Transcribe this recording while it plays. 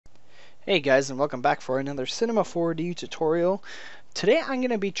Hey guys, and welcome back for another Cinema 4D tutorial. Today I'm going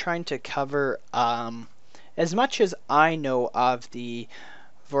to be trying to cover as much as I know of the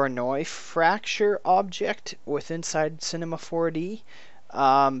Voronoi fracture object inside Cinema 4D.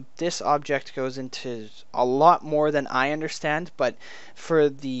 This object goes into a lot more than I understand, but for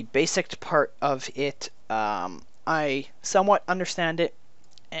the basic part of it, I somewhat understand it,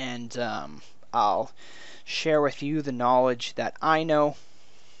 and I'll share with you the knowledge that I know.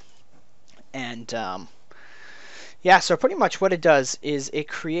 And yeah, so pretty much what it does is it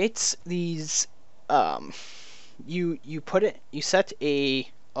creates these. You set a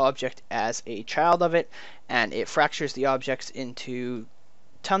object as a child of it, and it fractures the objects into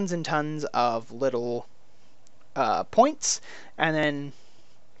tons and tons of little points, and then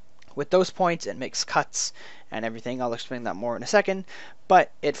with those points it makes cuts and everything. I'll explain that more in a second,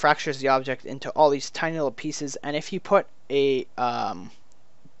 but it fractures the object into all these tiny little pieces, and if you put a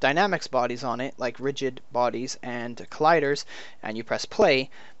dynamics bodies on it, like rigid bodies and colliders, and you press play,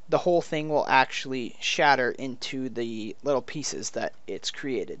 the whole thing will actually shatter into the little pieces that it's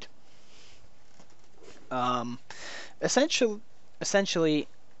created. Essentially,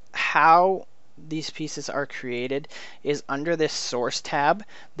 how these pieces are created is under this source tab,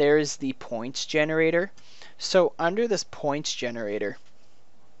 there is the points generator. So under this points generator,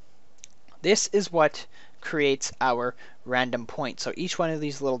 this is what creates our random point. So each one of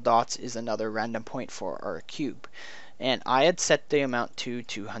these little dots is another random point for our cube. And I had set the amount to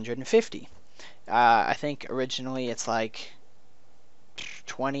 250. I think originally it's like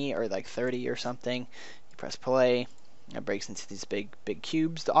 20 or like 30 or something. You press play, it breaks into these big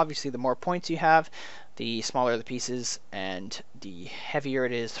cubes. Obviously, the more points you have, the smaller the pieces and the heavier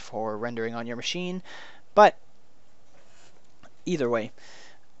it is for rendering on your machine. But either way,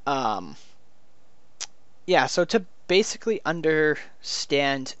 yeah, so to basically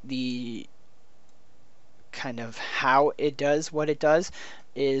understand the kind of how it does what it does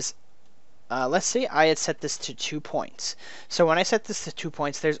is, let's say I had set this to 2 points. So when I set this to 2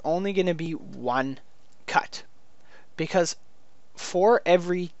 points, there's only going to be one cut, because for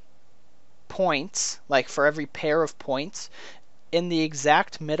every points, like for every pair of points, in the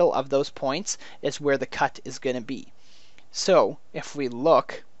exact middle of those points is where the cut is going to be. So if we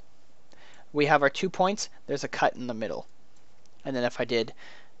look, we have our 2 points, there's a cut in the middle. And then if I did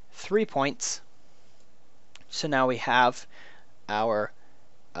 3 points, so now we have our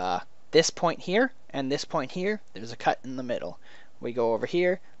this point here and this point here, there's a cut in the middle. We go over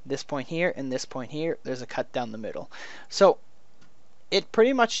here, this point here and this point here, there's a cut down the middle. So it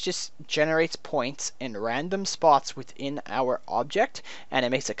pretty much just generates points in random spots within our object, and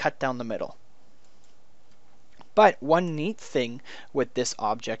it makes a cut down the middle. But one neat thing with this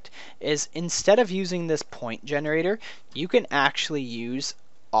object is, instead of using this point generator, you can actually use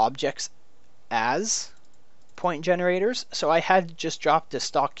objects as point generators. So I had just dropped a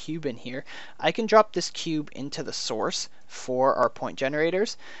stock cube in here. I can drop this cube into the source for our point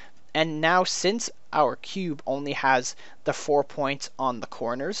generators. And now, since our cube only has the 4 points on the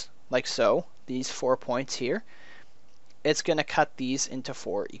corners, like so, these 4 points here, it's going to cut these into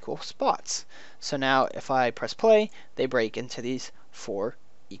 4 equal spots. So now if I press play, they break into these 4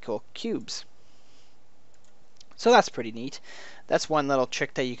 equal cubes. So that's pretty neat. That's one little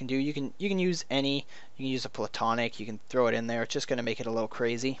trick that you can do. You can use any. You can use a platonic. You can throw it in there. It's just going to make it a little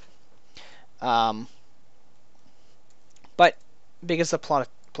crazy. But because the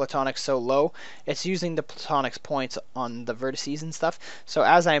platonic's so low, it's using the platonic's points on the vertices and stuff. So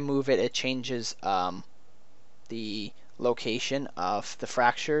as I move it, it changes the location of the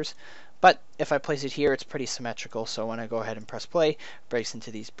fractures. But if I place it here, it's pretty symmetrical, so when I go ahead and press play, it breaks into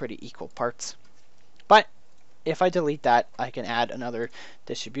these pretty equal parts. But if I delete that, I can add another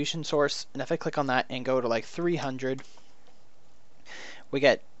distribution source, and if I click on that and go to like 300, we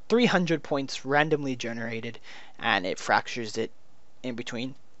get 300 points randomly generated, and it fractures it in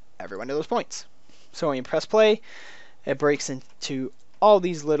between every one of those points. So when you press play, it breaks into all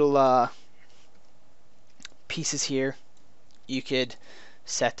these little pieces here. You could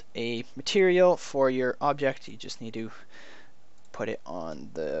set a material for your object. You just need to put it on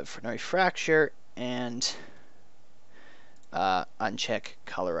the Voronoi fracture and uncheck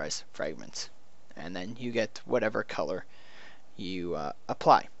colorize fragments, and then you get whatever color you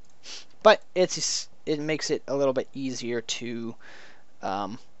apply. But it makes it a little bit easier to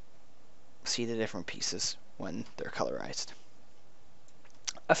see the different pieces when they're colorized.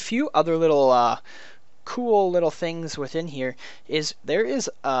 A few other little cool little things within here is there is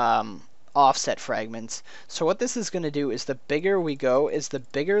offset fragments. So what this is going to do is, the bigger we go, is the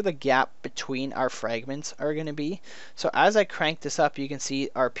bigger the gap between our fragments are going to be. So as I crank this up, you can see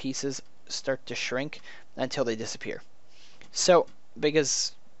our pieces start to shrink until they disappear. So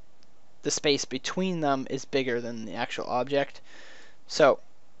because the space between them is bigger than the actual object, so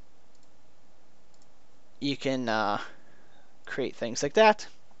you can create things like that.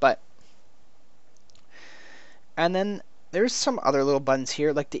 And then there's some other little buttons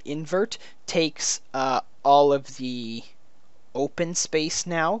here, like the invert takes all of the open space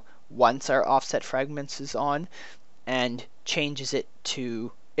now once our offset fragments is on, and changes it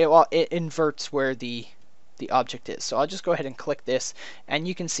to it inverts where the object is. So I'll just go ahead and click this, and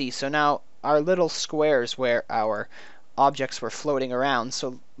you can see, so now our little squares where our objects were floating around,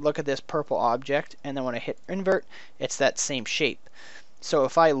 so look at this purple object, and then when I hit invert, it's that same shape. So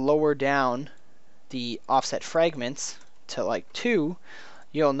if I lower down the offset fragments to like 2,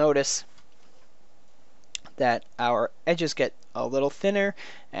 you'll notice that our edges get a little thinner,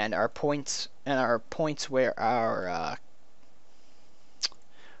 and our points where our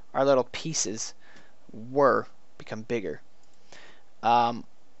little pieces were become bigger.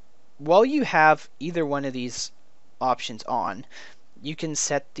 While you have either one of these options on, you can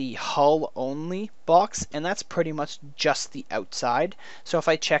set the hull only box, and that's pretty much just the outside. So if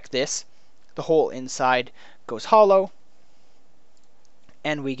I check this, the whole inside goes hollow,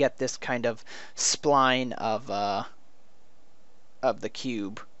 and we get this kind of spline of the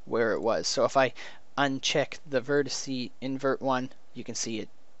cube where it was. So if I uncheck the vertice invert one, you can see it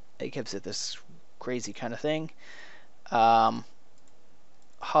gives it this crazy kind of thing. Hollow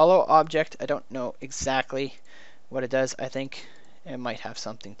object, I don't know exactly what it does. I think it might have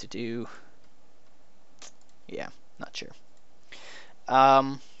something to do, yeah, not sure.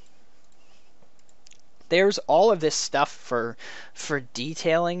 There's all of this stuff for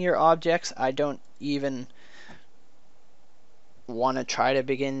detailing your objects. I don't even want to try to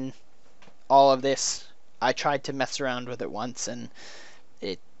begin all of this. I tried to mess around with it once, and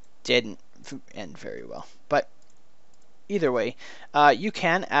it didn't end very well. But either way, you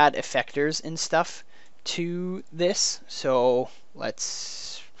can add effectors and stuff to this. So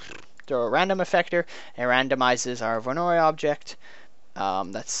let's throw a random effector. It randomizes our Voronoi object.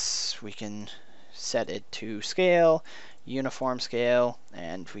 We can set it to scale, uniform scale,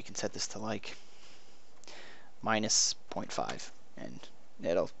 and we can set this to like -0.5, and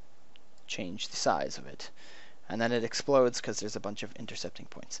it'll change the size of it. And then it explodes because there's a bunch of intercepting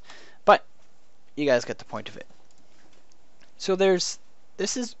points. But you guys get the point of it. So this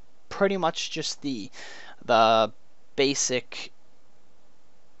is pretty much just the basic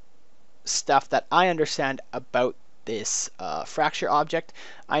stuff that I understand about this fracture object.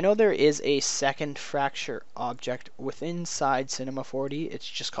 I know there is a second fracture object within Cinema 4D. It's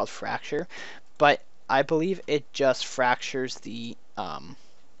just called fracture, but I believe it just fractures the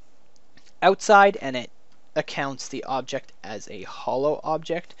outside, and it accounts the object as a hollow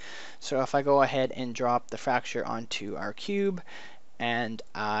object. So if I go ahead and drop the fracture onto our cube, and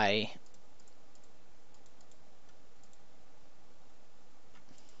I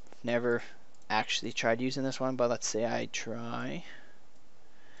never actually tried using this one, but let's say I try.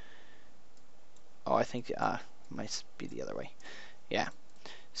 Oh, I think might be the other way. Yeah.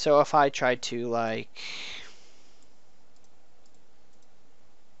 So if I try to like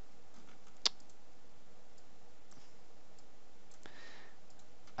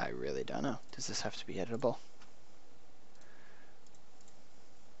I really don't know. Does this have to be editable?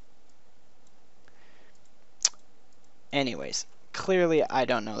 Anyways, clearly I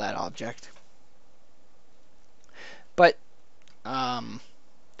don't know that object. But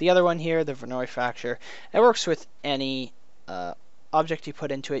the other one here, the Voronoi fracture, it works with any object you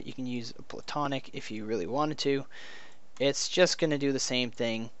put into it. You can use a platonic if you really wanted to. It's just going to do the same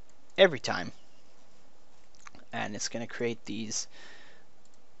thing every time, and it's going to create these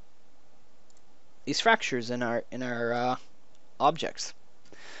fractures in our objects.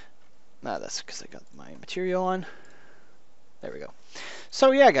 That's because I got my material on. There we go.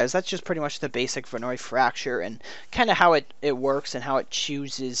 So yeah, guys, that's just pretty much the basic Voronoi fracture, and kind of how it works and how it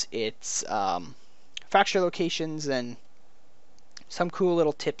chooses its fracture locations, and some cool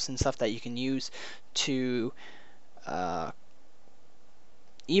little tips and stuff that you can use to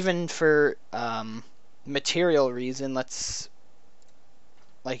even for material reason.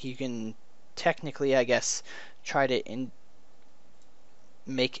 You can technically, I guess, try to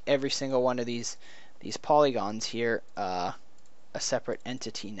make every single one of these polygons here a separate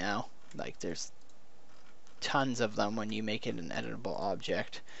entity now. Like, there's tons of them when you make it an editable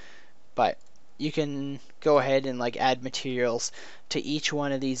object, but you can go ahead and like add materials to each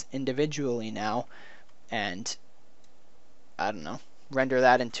one of these individually now, and I don't know, render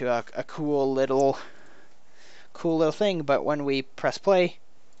that into a cool little thing. But when we press play,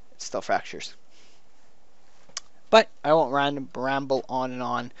 still fractures. But I won't ramble on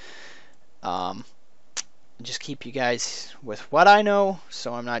and on. Just keep you guys with what I know,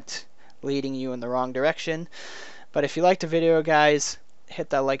 so I'm not leading you in the wrong direction. But if you liked the video, guys, hit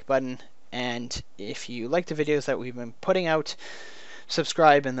that like button. And if you like the videos that we've been putting out,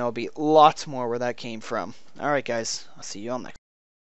 subscribe, and there'll be lots more where that came from. Alright, guys, I'll see you all next time.